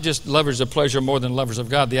it, it's not just lovers of pleasure more than lovers of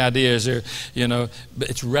God. The idea is there,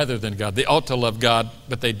 it's rather than God. They ought to love God,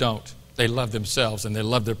 but they don't. They love themselves and they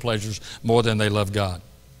love their pleasures more than they love God.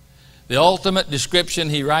 The ultimate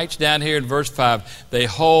description he writes down here in verse 5, they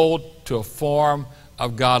hold to a form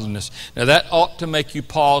of godliness. Now that ought to make you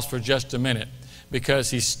pause for just a minute,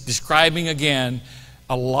 because he's describing again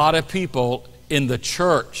a lot of people in the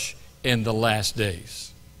church in the last days.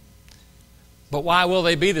 But why will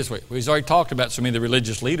they be this way? Well, he's already talked about so many of the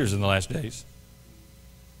religious leaders in the last days.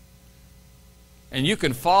 And you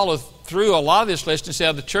can follow through a lot of this list and see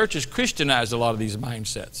how the church has Christianized a lot of these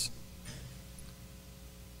mindsets.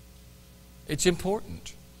 It's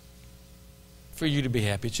important for you to be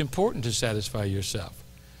happy. It's important to satisfy yourself.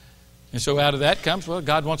 And so out of that comes, well,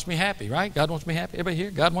 God wants me happy, right? God wants me happy. Everybody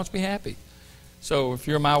here? God wants me happy. So if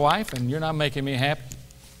you're my wife and you're not making me happy,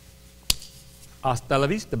 hasta la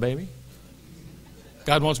vista, baby.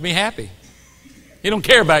 God wants me happy. He don't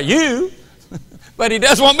care about you, but He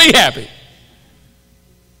does want me happy.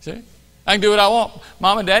 See? I can do what I want.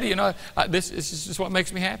 Mom and Daddy, this is what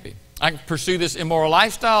makes me happy. I can pursue this immoral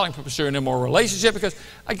lifestyle. I can pursue an immoral relationship because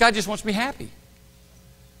God just wants me happy.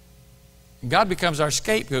 And God becomes our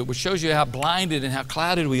scapegoat, which shows you how blinded and how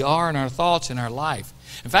clouded we are in our thoughts and our life.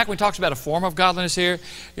 In fact, when he talks about a form of godliness here,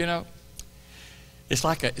 it's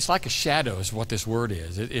like a shadow is what this word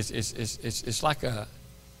is. It's like a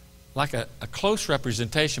close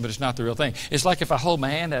representation, but it's not the real thing. It's like if I hold my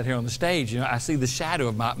hand out here on the stage, I see the shadow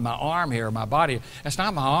of my arm here, or my body. That's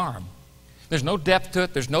not my arm. There's no depth to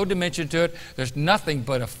it. There's no dimension to it. There's nothing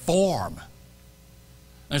but a form.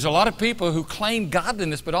 There's a lot of people who claim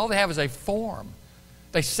godliness, but all they have is a form.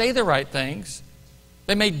 They say the right things.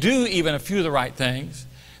 They may do even a few of the right things.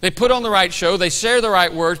 They put on the right show. They share the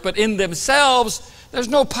right words, but in themselves, there's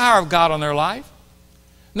no power of God on their life.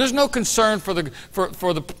 There's no concern for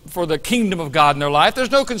the kingdom of God in their life.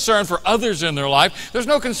 There's no concern for others in their life. There's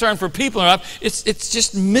no concern for people in their life. It's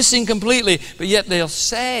just missing completely, but yet they'll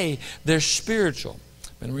say they're spiritual.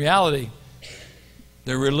 But in reality,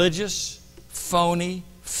 they're religious, phony,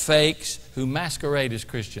 fakes who masquerade as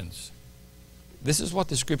Christians. This is what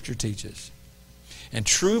the Scripture teaches. And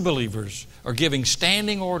true believers are giving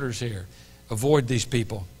standing orders here. Avoid these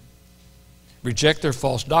people. Reject their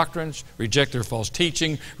false doctrines, reject their false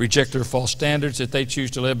teaching, reject their false standards that they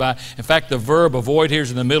choose to live by. In fact, the verb avoid here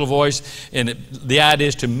is in the middle voice, and the idea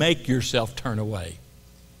is to make yourself turn away.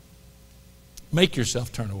 Make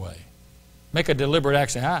yourself turn away. Make a deliberate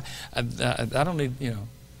action. I don't need,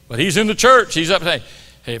 but he's in the church. He's up. Hey,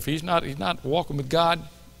 if he's not walking with God,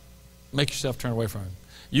 make yourself turn away from him.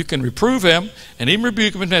 You can reprove him and even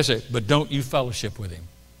rebuke him if necessary, but don't you fellowship with him.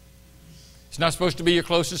 It's not supposed to be your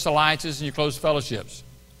closest alliances and your closest fellowships.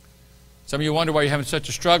 Some of you wonder why you're having such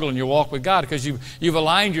a struggle in your walk with God, because you've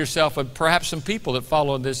aligned yourself with perhaps some people that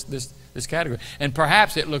follow this category. And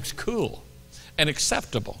perhaps it looks cool and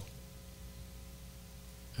acceptable.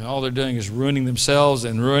 And all they're doing is ruining themselves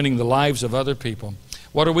and ruining the lives of other people.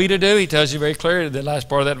 What are we to do? He tells you very clearly in the last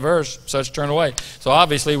part of that verse, such turn away. So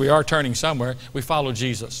obviously we are turning somewhere. We follow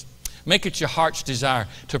Jesus. Make it your heart's desire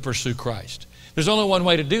to pursue Christ. There's only one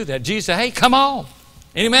way to do that. Jesus said, hey, come on.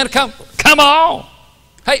 Any man to come on.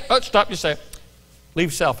 Hey, stop yourself.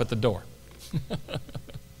 Leave self at the door.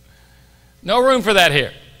 No room for that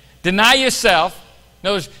here. Deny yourself.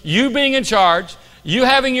 Notice you being in charge, you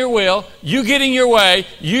having your will, you getting your way,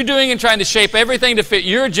 you doing and trying to shape everything to fit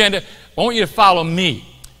your agenda. I want you to follow me.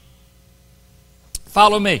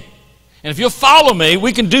 Follow me. And if you'll follow me,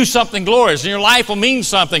 we can do something glorious, and your life will mean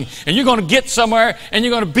something, and you're going to get somewhere, and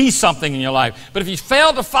you're going to be something in your life. But if you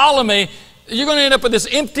fail to follow me, you're going to end up with this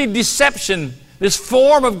empty deception, this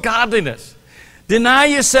form of godliness. Deny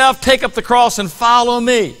yourself, take up the cross, and follow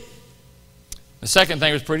me. The second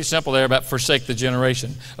thing was pretty simple there about forsake the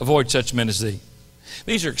generation. Avoid such men as thee.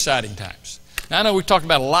 These are exciting times. Now, I know we've talked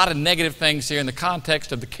about a lot of negative things here in the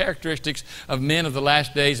context of the characteristics of men of the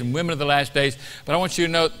last days and women of the last days, but I want you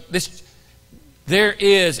to know this. There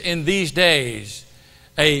is in these days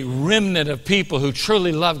a remnant of people who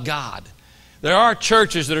truly love God. There are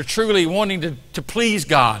churches that are truly wanting to please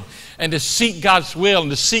God and to seek God's will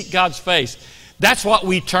and to seek God's face. That's what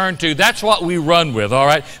we turn to. That's what we run with, all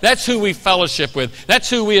right? That's who we fellowship with. That's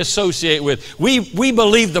who we associate with. We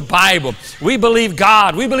believe the Bible. We believe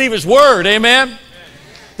God. We believe His Word, amen?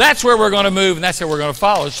 That's where we're going to move, and that's where we're going to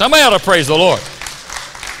follow. Somebody ought to praise the Lord.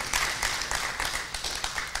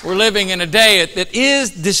 We're living in a day that is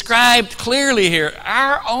described clearly here.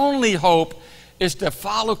 Our only hope is to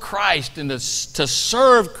follow Christ and to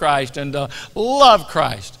serve Christ and to love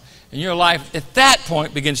Christ. And your life at that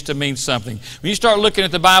point begins to mean something. When you start looking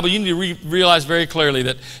at the Bible, you need to realize very clearly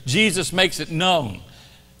that Jesus makes it known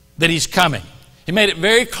that He's coming. He made it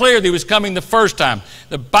very clear that He was coming the first time.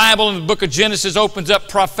 The Bible in the book of Genesis opens up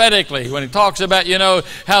prophetically when it talks about,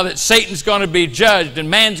 how that Satan's going to be judged and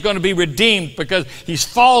man's going to be redeemed because he's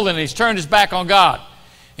fallen and he's turned his back on God.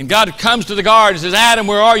 And God comes to the garden and says, Adam,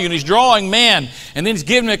 where are you? And He's drawing man. And then He's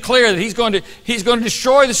giving it clear that He's going to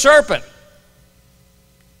destroy the serpent.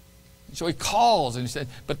 So he calls and he said,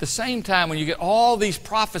 but at the same time, when you get all these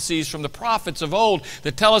prophecies from the prophets of old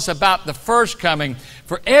that tell us about the first coming,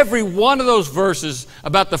 for every one of those verses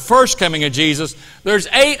about the first coming of Jesus, there's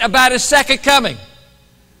 8 about his second coming.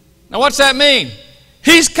 Now what's that mean?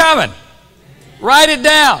 He's coming. Write it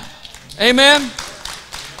down. Amen.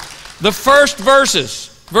 The first verses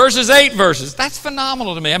 8 verses. That's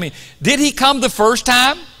phenomenal to me. I mean, did he come the first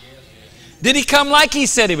time? Did he come like he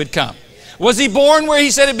said he would come? Was he born where he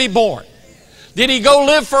said he'd be born? Did he go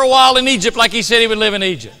live for a while in Egypt like he said he would live in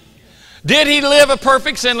Egypt? Did he live a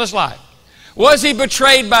perfect, sinless life? Was he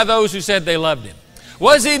betrayed by those who said they loved him?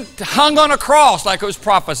 Was he hung on a cross like it was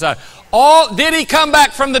prophesied? Did he come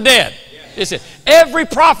back from the dead? Every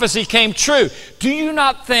prophecy came true. Do you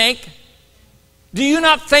not think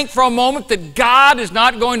for a moment that God is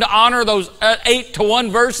not going to honor those 8-to-1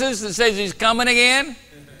 verses that says he's coming again?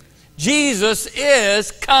 Jesus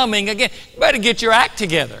is coming again. You better get your act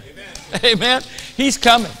together. Amen. He's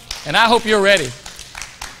coming. And I hope you're ready.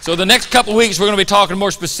 So the next couple of weeks we're going to be talking more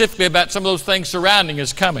specifically about some of those things surrounding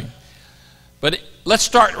his coming. But let's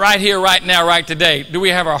start right here, right now, right today. Do we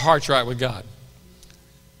have our hearts right with God?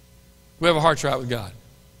 We have our hearts right with God.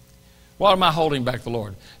 Why am I holding back the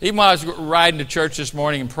Lord? Even while I was riding to church this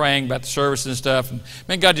morning and praying about the service and stuff, and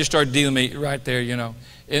man, God just started dealing with me right there, you know,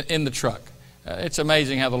 in the truck. It's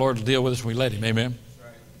amazing how the Lord will deal with us when we let him. Amen.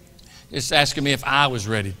 It's asking me if I was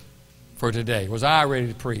ready for today. Was I ready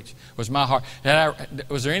to preach? Was my heart?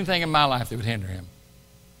 Was there anything in my life that would hinder him?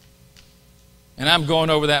 And I'm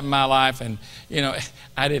going over that in my life, and you know,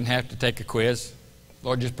 I didn't have to take a quiz. The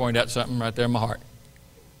Lord just pointed out something right there in my heart.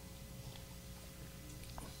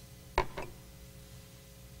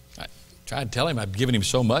 I tried to tell him I've given him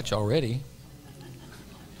so much already,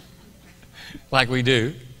 like we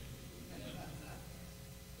do.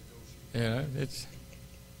 You know,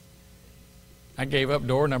 I gave up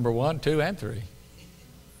door number 1, 2, and 3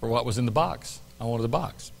 for what was in the box. I wanted the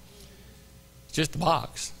box. It's just the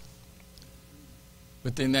box.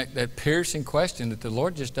 But then that piercing question that the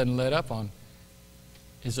Lord just doesn't let up on,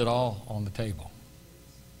 is it all on the table?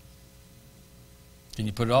 Can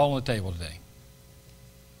you put it all on the table today?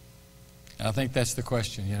 And I think that's the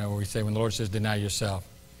question, you know, where we say when the Lord says deny yourself,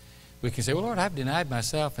 we can say, well, Lord, I've denied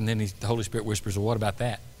myself. And then the Holy Spirit whispers, well, what about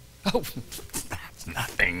that? Oh, that's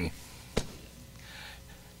nothing.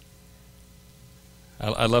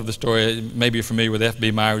 I love the story. Maybe you're familiar with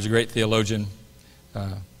F.B. Meyer. He was a great theologian.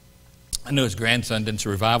 I know his grandson did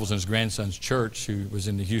some revivals in his grandson's church, who was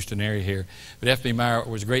in the Houston area here. But F.B. Meyer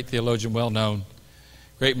was a great theologian, well-known,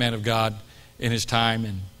 great man of God in his time.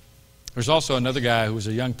 And there's also another guy who was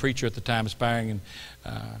a young preacher at the time, aspiring. And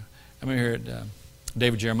I remember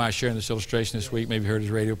David Jeremiah sharing this illustration this week. Maybe you heard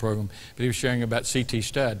his radio program. But he was sharing about C.T.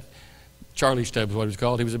 Studd. Charlie Studd was what he was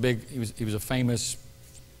called. He was a famous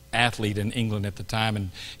athlete in England at the time, and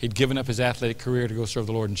he'd given up his athletic career to go serve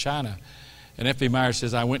the Lord in China. And F.B. Meyer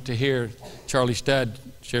says, I went to hear Charlie Studd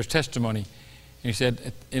share his testimony. And he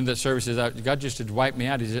said, in the services, God just had wiped me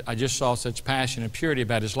out. He said, I just saw such passion and purity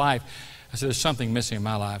about his life. I said, there's something missing in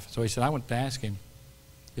my life. So he said, I went to ask him,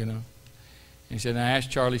 you know. And he said, and I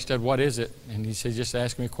asked Charlie Studd, what is it? And he said, just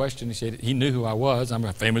ask me a question. He said, he knew who I was. I'm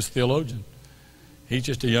a famous theologian. He's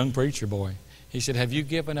just a young preacher boy. He said, have you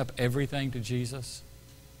given up everything to Jesus?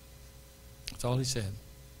 That's all he said.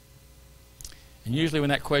 And usually when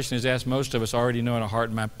that question is asked, most of us already know in our heart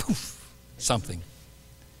and mind, poof, something.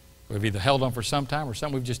 We've either held on for some time or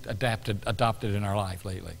something we've just adopted in our life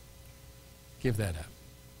lately. Give that up.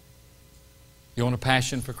 You want a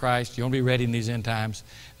passion for Christ? You want to be ready in these end times?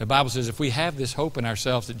 The Bible says if we have this hope in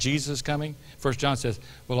ourselves that Jesus is coming, 1 John says,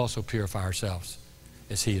 we'll also purify ourselves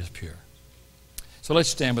as he is pure. So let's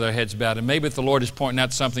stand with our heads bowed. And maybe if the Lord is pointing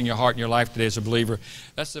out something in your heart and your life today as a believer,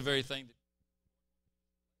 that's the very thing that